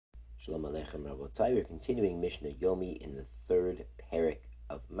Shalom Aleichem Rabotai. We're continuing Mishnah Yomi in the third parak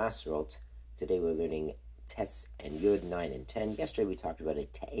of Masrot. Today we're learning Tes and Yud 9 and 10. Yesterday we talked about a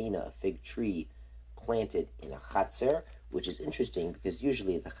ta'ena, a fig tree planted in a chatzer, which is interesting because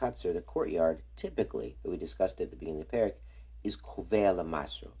usually the chatzer, the courtyard, typically, that we discussed at the beginning of the parak, is kovea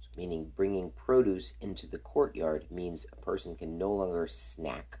lamasrot, meaning bringing produce into the courtyard means a person can no longer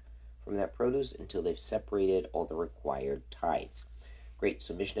snack from that produce until they've separated all the required tithes. Great,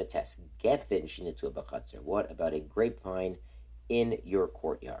 so Mishnah Tes, Gefen shinitu b'chatzer. What about a grapevine in your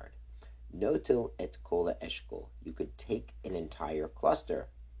courtyard? Notil et kola eshkol. You could take an entire cluster,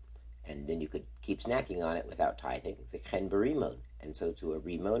 and then you could keep snacking on it without tithing. V'chen b'rimon. And so to a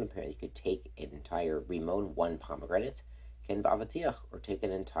rimon, apparently you could take an entire rimon, one pomegranate, ken b'avatiach, or take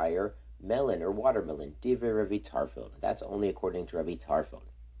an entire melon or watermelon. Divrei Rabbi Tarfon. That's only according to Rabbi Tarfon.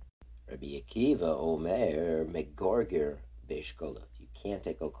 Rabbi Akiva Omer Megorger Beishkolot. You can't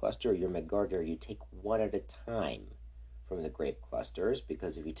take a cluster, you're Megorger, you take one at a time from the grape clusters,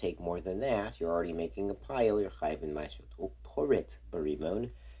 because if you take more than that, you're already making a pile, you're chayv in maishut. Uporet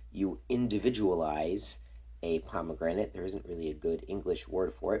barimon, you individualize a pomegranate. There isn't really a good English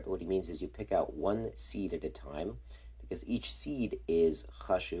word for it, but what he means is you pick out one seed at a time, because each seed is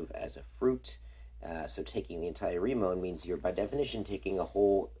chashuv as a fruit. So taking the entire rimon means you're by definition taking a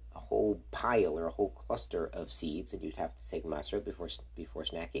whole pile or a whole cluster of seeds, and you'd have to take masrot before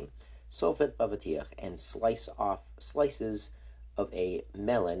snacking. Sofet bavatiach, and slice off slices of a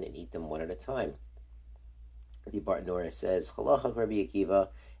melon and eat them one at a time. The Bartanora says halacha Rabbi Akiva,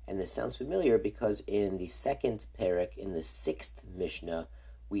 and this sounds familiar because in the second parak, in the sixth Mishnah,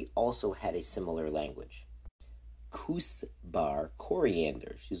 we also had a similar language. Kusbar,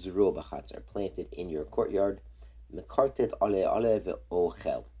 coriander, shizru b'chatzer, planted in your courtyard. Mekartet ale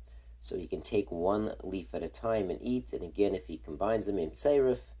ve'ochel. So he can take one leaf at a time and eat, and again, if he combines them in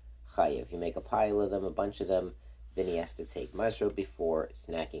tseirif, chayev. If you make a pile of them, a bunch of them, then he has to take masro before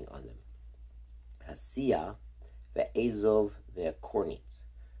snacking on them. Hasiya ve'ezov ve'kornit.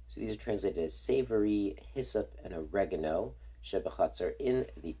 So these are translated as savory, hyssop, and oregano, shebechatzer, in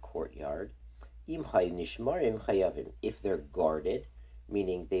the courtyard. Im hay nishmarim chayavim. If they're guarded,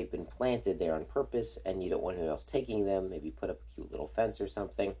 meaning they've been planted there on purpose, and you don't want anyone else taking them, maybe put up a cute little fence or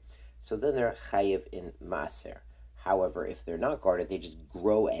something, so then they're chayiv in maaser. However, if they're not guarded, they just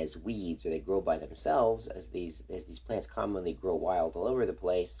grow as weeds, or they grow by themselves, as these plants commonly grow wild all over the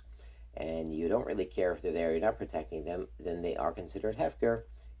place, and you don't really care if they're there, you're not protecting them, then they are considered hefker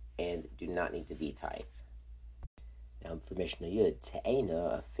and do not need to be tithed. Now for Mishnah Yud, ta'ena,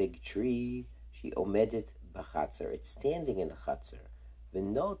 a fig tree, she omedet b'chatzer, it's standing in the chatzer,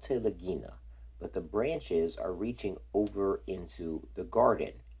 v'no telagina, but the branches are reaching over into the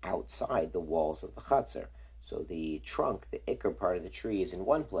garden, outside the walls of the chatzer. So the trunk, the ikar part of the tree, is in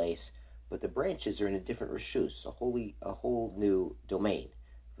one place, but the branches are in a different reshus, a whole new domain.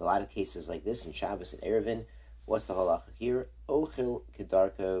 In a lot of cases like this in Shabbos and Erevin, what's the halacha here? Ochil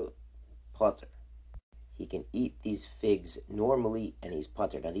kedarko potter. He can eat these figs normally, and he's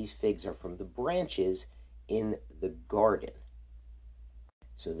potter. Now these figs are from the branches in the garden.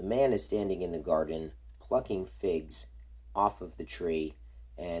 So the man is standing in the garden, plucking figs off of the tree,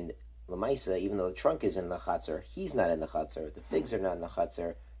 and Lamaisa, even though the trunk is in the chatzar, he's not in the chatzar, the figs are not in the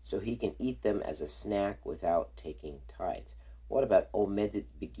chatzar, so he can eat them as a snack without taking tithes. What about omedet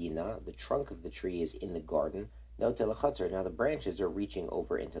begina? The trunk of the tree is in the garden. No tel chatzar. Now the branches are reaching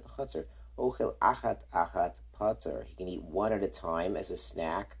over into the chatzar. Ochel achat pater. He can eat one at a time as a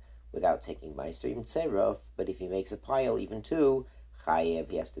snack without taking meiser, even tzerof. But if he makes a pile, even two, chayev,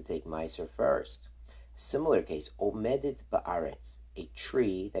 he has to take meiser first. Similar case, omedet ba'aretz, a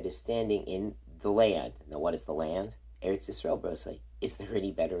tree that is standing in the land. Now, what is the land? Eretz Yisrael, bro. Say, is there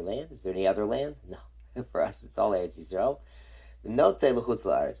any better land? Is there any other land? No. For us, it's all Eretz Yisrael.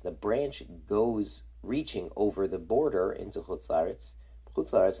 The branch goes reaching over the border into Chutz La'aretz,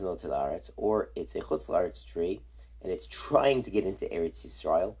 Notel La'aretz, or it's a Chutz La'aretz tree, and it's trying to get into Eretz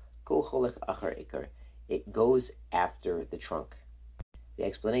Yisrael. It goes after the trunk. The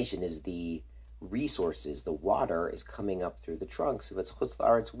explanation is the resources, the water is coming up through the trunk. So if it's Chutz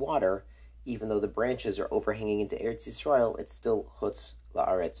La'aretz water, even though the branches are overhanging into Eretz Yisrael, it's still Chutz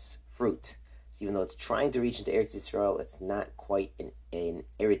La'aretz fruit. So even though it's trying to reach into Eretz Yisrael, it's not quite an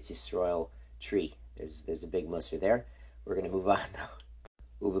Eretz Yisrael tree. There's a big musser there. We're going to move on now.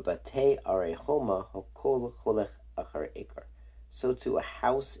 Uvebate arechoma hokol cholech achar ikar. So to a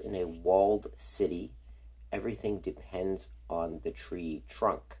house in a walled city, everything depends on the tree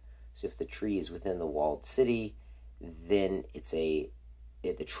trunk. So if the tree is within the walled city, then the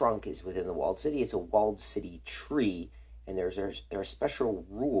trunk is within the walled city. It's a walled city tree, and there are special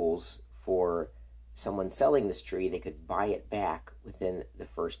rules for someone selling this tree. They could buy it back within the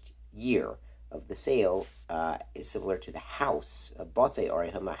first year of the sale. Is similar to the house, a bote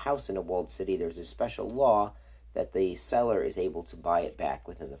orehim, a house in a walled city. There's a special law that the seller is able to buy it back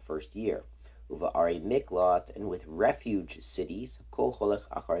within the first year. Uva ari miklot, and with refuge cities, kol cholech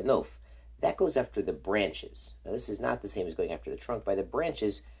achar nof. That goes after the branches. Now, this is not the same as going after the trunk. By the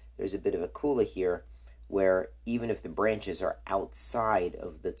branches, there's a bit of a kula here, where even if the branches are outside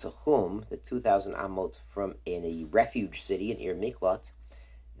of the Tchum, the 2,000 amot from in a refuge city, an Ir Miklat,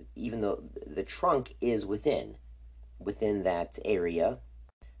 even though the trunk is within that area.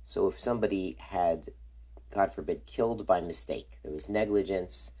 So if somebody had, God forbid, killed by mistake, there was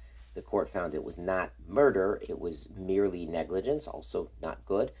negligence, the court found it was not murder, it was merely negligence, also not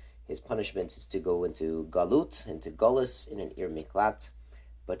good. His punishment is to go into galut, into golus, in an Ir Miklat,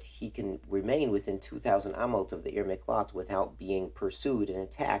 but he can remain within 2,000 amot of the Ir Miklat without being pursued and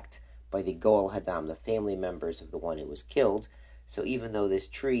attacked by the Goel Hadam, the family members of the one who was killed. So even though this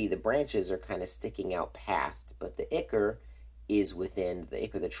tree, the branches are kind of sticking out past, but the ikr is within,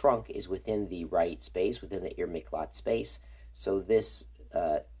 the trunk is within the right space, within the Ir Miklat space. So this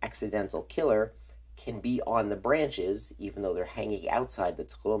accidental killer can be on the branches, even though they're hanging outside the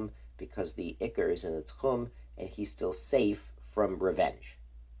tchum, because the ikr is in the tchum, and he's still safe from revenge.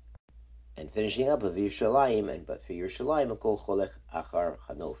 And finishing up of Yerushalayim, but for Yerushalayim, kol cholech achar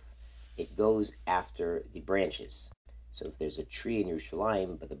chanof, it goes after the branches. So if there's a tree in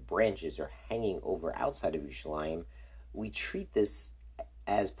Yerushalayim, but the branches are hanging over outside of Yerushalayim, we treat this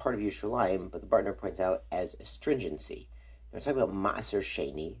as part of Yerushalayim, but the Bartner points out as astringency. Now, we're talking about Maaser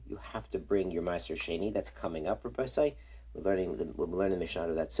Sheni. You have to bring your Maaser Sheni. That's coming up, Rabbi Say. We'll learn the Mishnah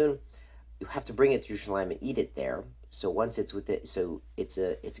of that soon. You have to bring it to Yerushalayim and eat it there. So once it's with it, so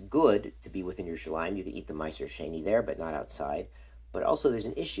it's good to be within Yerushalayim. You can eat the Maaser Sheni there, but not outside. But also there's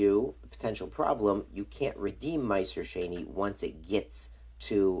an issue, a potential problem. You can't redeem Maaser Sheni once it gets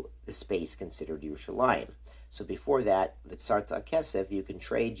to the space considered Yerushalayim. So before that, V'tzarta Kesef, you can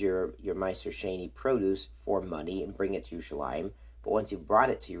trade your Maaser Sheni produce for money and bring it to Yerushalayim. But once you've brought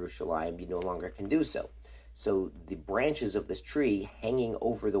it to Yerushalayim, you no longer can do so. So the branches of this tree hanging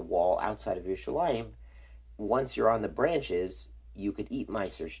over the wall outside of Yerushalayim, once you're on the branches, you could eat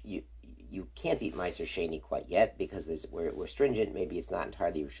Maaser. You can't eat Maaser Sheni quite yet because we're stringent. Maybe it's not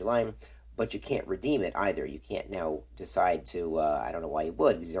entirely Yerushalayim, but you can't redeem it either. You can't now decide to. I don't know why you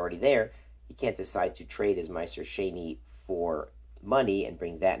would, because he's already there. You can't decide to trade his Maaser Sheni for money and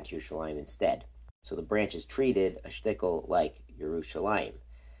bring that into Yerushalayim instead. So the branch is treated a shtickle like Yerushalayim.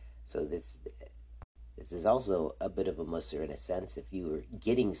 So this is also a bit of a musar in a sense. If you were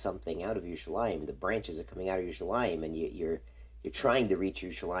getting something out of Yerushalayim, the branches are coming out of Yerushalayim, and you're trying to reach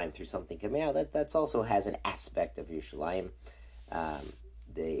Yerushalayim through something coming out. That's also has an aspect of Yerushalayim.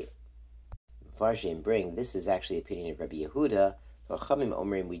 The Farshim bring, this is actually the opinion of Rabbi Yehuda. So Chamim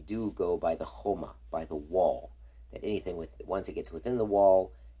Omrim, we do go by the choma, by the wall. That anything once it gets within the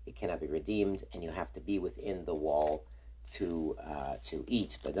wall, it cannot be redeemed, and you have to be within the wall to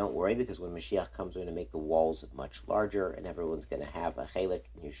eat. But don't worry, because when Mashiach comes, we're going to make the walls much larger, and everyone's going to have a chelik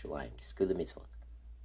in Yerushalayim. Skula mitzvot.